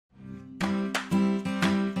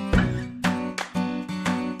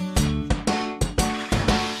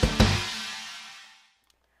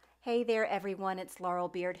Hey there everyone, it's Laurel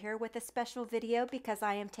Beard here with a special video because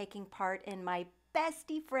I am taking part in my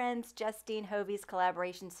bestie friends Justine Hovey's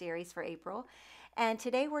collaboration series for April. And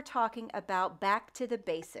today we're talking about back to the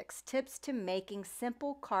basics, tips to making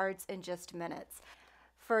simple cards in just minutes.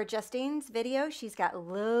 For Justine's video, she's got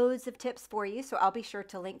loads of tips for you, so I'll be sure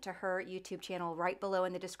to link to her YouTube channel right below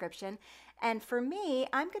in the description. And for me,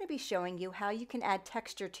 I'm going to be showing you how you can add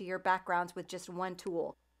texture to your backgrounds with just one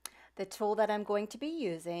tool. The tool that I'm going to be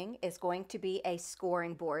using is going to be a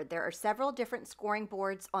scoring board. There are several different scoring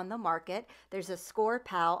boards on the market. There's a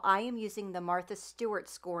Scor-Pal. I am using the Martha Stewart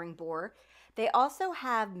scoring board. They also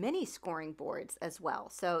have mini scoring boards as well.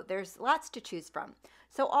 So there's lots to choose from.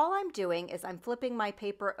 So all I'm doing is I'm flipping my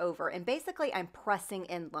paper over and basically I'm pressing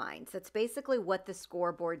in lines. That's basically what the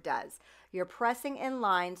scoreboard does. You're pressing in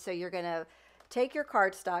lines, so you're going to take your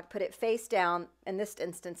cardstock, put it face down. In this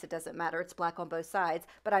instance, it doesn't matter. It's black on both sides,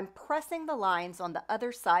 but I'm pressing the lines on the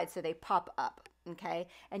other side so they pop up, okay?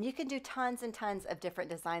 And you can do tons and tons of different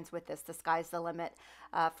designs with this. The sky's the limit.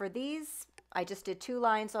 For these, I just did 2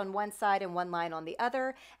 lines on one side and 1 line on the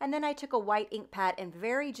other, and then I took a white ink pad and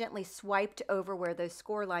very gently swiped over where those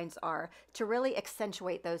score lines are to really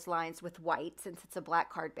accentuate those lines with white since it's a black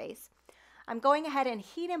card base. I'm going ahead and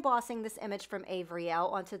heat embossing this image from Avery, Elle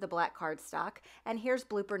onto the black cardstock, and here's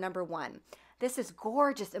blooper number 1. This is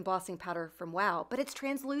gorgeous embossing powder from Wow, but it's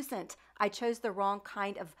translucent. I chose the wrong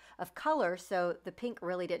kind of color, so the pink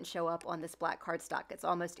really didn't show up on this black cardstock. It's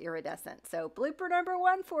almost iridescent. So blooper number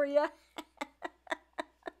 1 for you.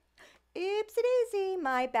 Oopsie-daisy,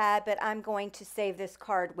 my bad, but I'm going to save this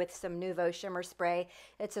card with some Nouveau Shimmer Spray.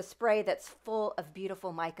 It's a spray that's full of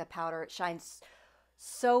beautiful mica powder. It shines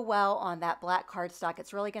so well on that black cardstock.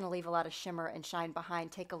 It's really going to leave a lot of shimmer and shine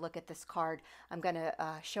behind. Take a look at this card. I'm going to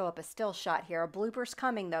show up a still shot here. A blooper's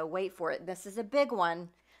coming though. Wait for it. This is a big one.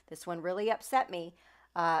 This one really upset me.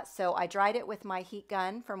 So I dried it with my heat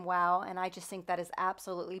gun from Wow, and I just think that is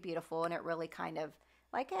absolutely beautiful, and it really kind of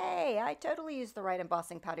like, hey, I totally used the right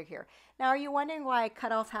embossing powder here. Now, are you wondering why I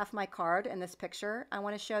cut off half my card in this picture? I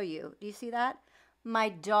want to show you. Do you see that? My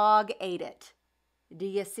dog ate it. Do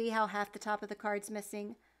you see how half the top of the card's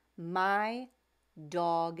missing? My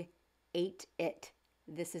dog ate it.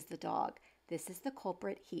 This is the dog. This is the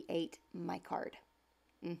culprit. He ate my card.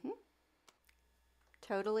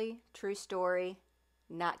 Totally true story.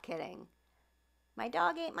 Not kidding. My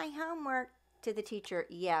dog ate my homework to the teacher.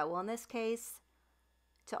 Yeah, well, in this case,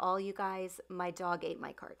 to all you guys, my dog ate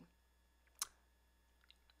my card.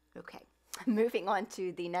 Okay. Moving on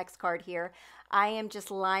to the next card here. I am just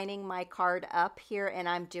lining my card up here, and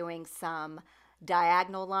I'm doing some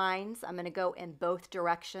diagonal lines. I'm going to go in both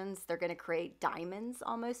directions. They're going to create diamonds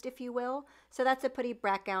almost, if you will. So that's a pretty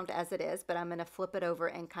background as it is, but I'm going to flip it over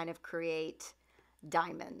and kind of create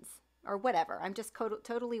diamonds or whatever. I'm just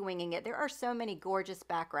totally winging it. There are so many gorgeous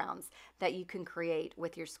backgrounds that you can create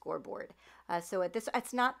with your scoreboard. So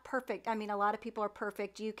it's not perfect. I mean, a lot of people are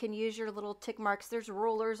perfect. You can use your little tick marks. There's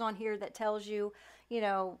rulers on here that tells you, you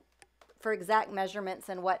know, for exact measurements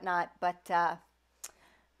and whatnot. But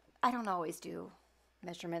I don't always do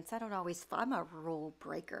measurements. I'm a rule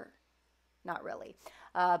breaker. Not really.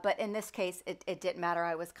 But in this case, it didn't matter.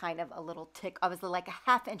 I was kind of a little tick. I was like a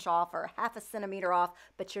 ½ inch off or ½ a centimeter off,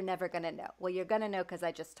 but you're never going to know. Well, you're going to know because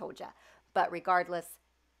I just told you. But regardless,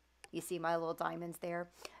 you see my little diamonds there.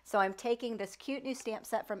 So I'm taking this cute new stamp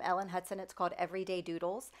set from Elle and Hutson. It's called Everyday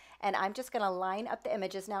Doodles. And I'm just going to line up the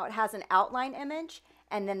images. Now, it has an outline image.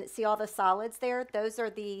 And then see all the solids there? Those are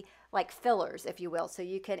the like fillers, if you will. So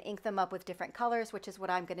you can ink them up with different colors, which is what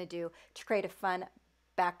I'm going to do to create a fun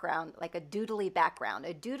background, like a doodly background,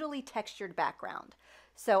 a doodly textured background.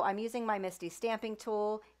 So I'm using my MISTI stamping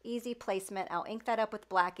tool, easy placement. I'll ink that up with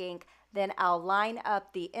black ink. Then I'll line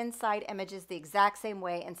up the inside images the exact same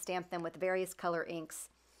way and stamp them with various color inks.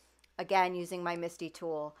 Again, using my MISTI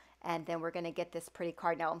tool. And then we're going to get this pretty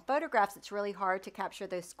card. Now in photographs, it's really hard to capture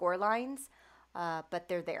those score lines, but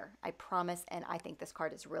they're there, I promise. And I think this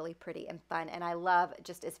card is really pretty and fun. And I love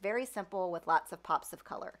just, it's very simple with lots of pops of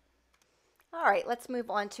color. All right, let's move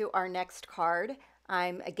on to our next card.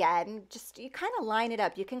 Again, just you kind of line it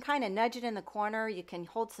up. You can kind of nudge it in the corner. You can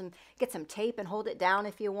get some tape and hold it down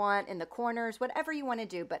if you want in the corners, whatever you want to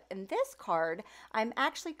do. But in this card, I'm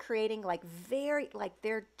actually creating like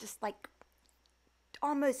they're just like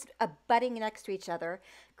almost abutting next to each other,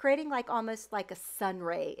 creating like almost like a sun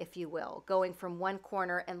ray, if you will, going from one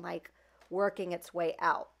corner and like working its way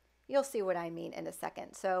out. You'll see what I mean in a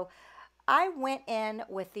second. So I went in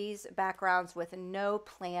with these backgrounds with no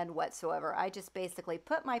plan whatsoever. I just basically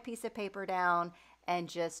put my piece of paper down and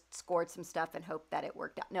just scored some stuff and hoped that it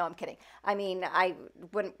worked out. No, I'm kidding. I mean,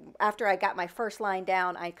 after I got my first line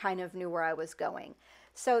down, I kind of knew where I was going.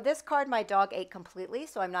 So this card my dog ate completely,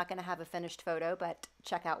 so I'm not going to have a finished photo, but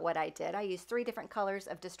check out what I did. I used 3 different colors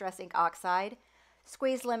of Distress Ink Oxide,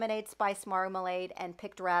 Squeezed Lemonade, Spice Marmalade, and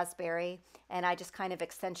Picked Raspberry, and I just kind of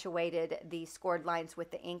accentuated the scored lines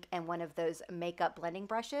with the ink and one of those makeup blending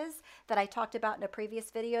brushes that I talked about in a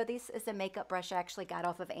previous video. This is a makeup brush I actually got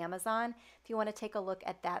off of Amazon. If you want to take a look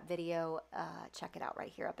at that video, check it out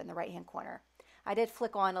right here up in the right-hand corner. I did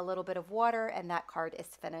flick on a little bit of water, and that card is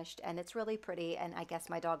finished, and it's really pretty, and I guess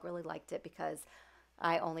my dog really liked it because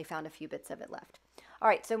I only found a few bits of it left. All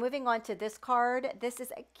right, so moving on to this card. This is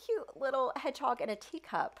a cute little hedgehog in a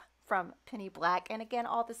teacup from Penny Black. And again,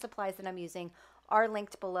 all the supplies that I'm using are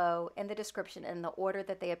linked below in the description in the order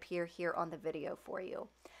that they appear here on the video for you.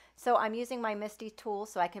 So I'm using my MISTI tool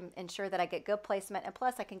so I can ensure that I get good placement. And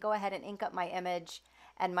plus I can go ahead and ink up my image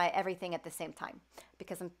and my everything at the same time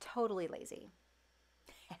because I'm totally lazy.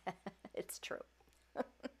 It's true.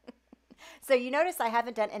 So you notice I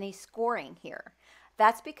haven't done any scoring here.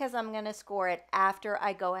 That's because I'm going to score it after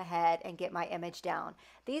I go ahead and get my image down.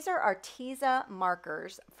 These are Arteza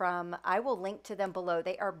markers from, I will link to them below.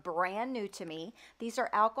 They are brand new to me. These are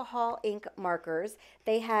alcohol ink markers.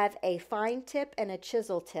 They have a fine tip and a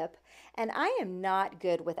chisel tip, and I am not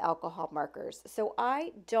good with alcohol markers. So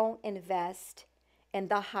I don't invest in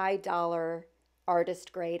the high dollar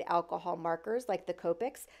artist grade alcohol markers like the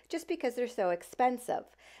Copics just because they're so expensive.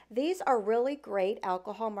 These are really great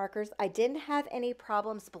alcohol markers. I didn't have any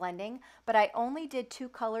problems blending, but I only did 2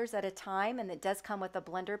 colors at a time, and it does come with a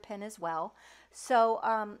blender pen as well. So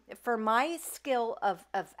for my skill of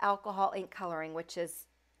alcohol ink coloring, which is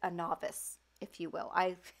a novice, if you will,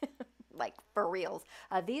 I like for reals,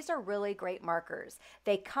 these are really great markers.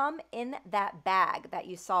 They come in that bag that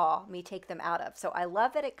you saw me take them out of. So I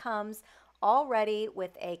love that it comes already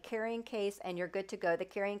with a carrying case and you're good to go. The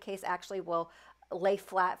carrying case actually will lay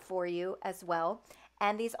flat for you as well.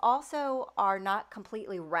 And these also are not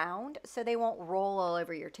completely round, so they won't roll all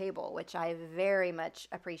over your table, which I very much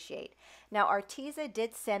appreciate. Now, Arteza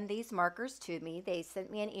did send these markers to me. They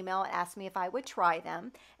sent me an email and asked me if I would try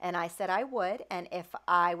them, and I said I would, and if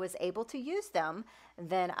I was able to use them,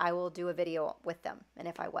 then I will do a video with them. And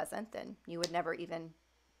if I wasn't, then you would never even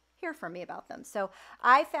hear from me about them. So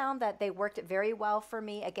I found that they worked very well for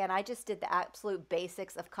me. Again, I just did the absolute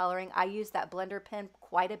basics of coloring. I used that blender pen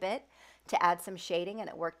quite a bit to add some shading, and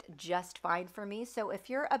it worked just fine for me. So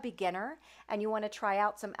if you're a beginner and you want to try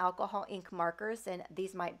out some alcohol ink markers, then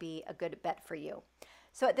these might be a good bet for you.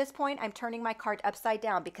 So at this point, I'm turning my card upside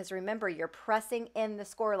down because remember, you're pressing in the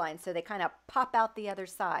score line so they kind of pop out the other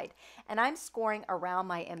side. And I'm scoring around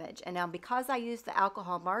my image. And now because I use the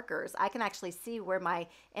alcohol markers, I can actually see where my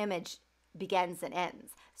image begins and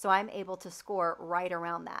ends. So I'm able to score right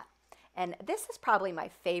around that. And this is probably my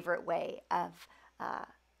favorite way of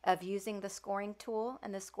using the scoring tool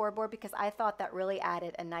and the scoreboard because I thought that really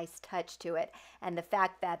added a nice touch to it. And the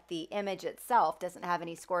fact that the image itself doesn't have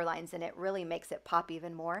any score lines in it really makes it pop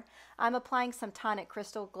even more. I'm applying some tonic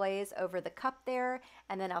crystal glaze over the cup there,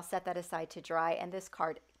 and then I'll set that aside to dry. And this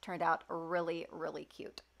card turned out really, really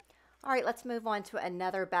cute. All right, let's move on to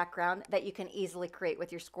another background that you can easily create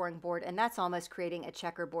with your scoring board, and that's almost creating a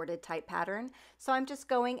checkerboarded type pattern. So I'm just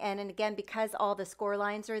going in, and again, because all the score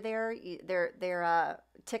lines are there, they're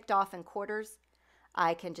ticked off in quarters,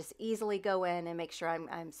 I can just easily go in and make sure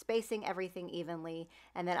I'm spacing everything evenly,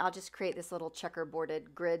 and then I'll just create this little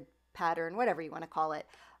checkerboarded grid pattern, whatever you want to call it.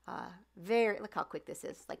 Look how quick this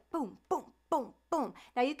is, like boom, boom, boom, boom.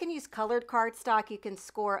 Now you can use colored cardstock. You can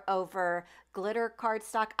score over glitter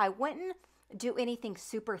cardstock. I wouldn't do anything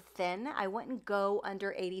super thin. I wouldn't go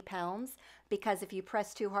under 80 pounds because if you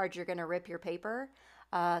press too hard, you're going to rip your paper.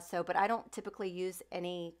 But I don't typically use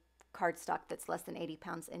any cardstock that's less than 80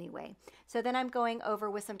 pounds anyway. So then I'm going over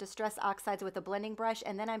with some Distress Oxides with a blending brush,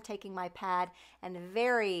 and then I'm taking my pad and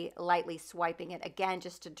very lightly swiping it again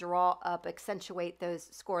just to draw up, accentuate those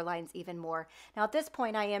score lines even more. Now at this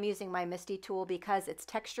point I am using my MISTI tool because it's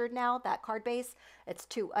textured now, that card base. It's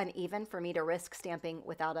too uneven for me to risk stamping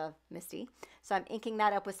without a MISTI. So I'm inking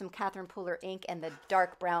that up with some Catherine Pooler ink and the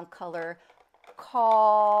dark brown color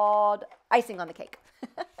called Icing on the Cake.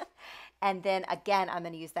 And then again, I'm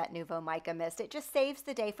going to use that Nuvo Mica Mist. It just saves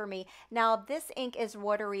the day for me. Now this ink is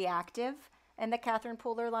water reactive in the Catherine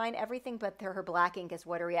Pooler line. Everything but her black ink is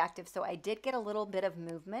water reactive. So I did get a little bit of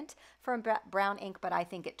movement from brown ink, but I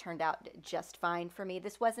think it turned out just fine for me.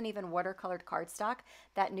 This wasn't even watercolored cardstock.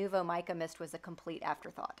 That Nuvo Mica Mist was a complete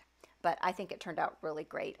afterthought. but I think it turned out really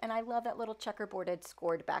great. And I love that little checkerboarded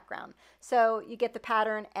scored background. So you get the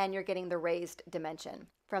pattern and you're getting the raised dimension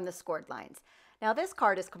from the scored lines. Now this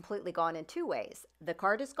card is completely gone in two ways. The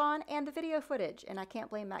card is gone and the video footage, and I can't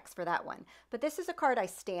blame Max for that one. But this is a card I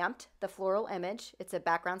stamped, the floral image. It's a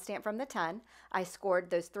background stamp from the 10. I scored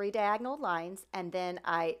those 3 diagonal lines, and then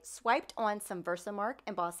I swiped on some Versamark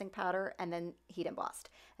embossing powder and then heat embossed.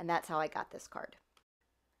 And that's how I got this card.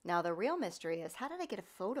 Now the real mystery is, how did I get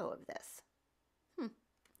a photo of this?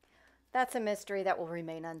 That's a mystery that will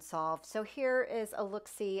remain unsolved. So here is a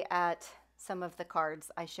look-see at some of the cards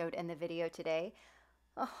I showed in the video today.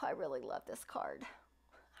 Oh, I really love this card.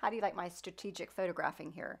 How do you like my strategic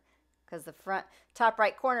photographing here? Because the front top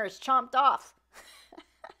right corner is chomped off.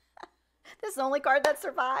 This is the only card that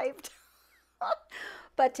survived.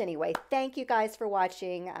 But anyway, thank you guys for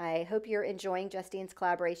watching. I hope you're enjoying Justine's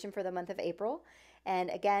collaboration for the month of April.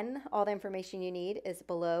 And again, all the information you need is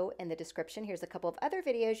below in the description. Here's a couple of other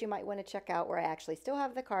videos you might want to check out where I actually still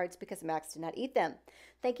have the cards because Max did not eat them.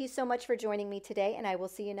 Thank you so much for joining me today, and I will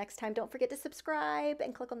see you next time. Don't forget to subscribe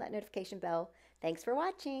and click on that notification bell. Thanks for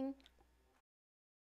watching.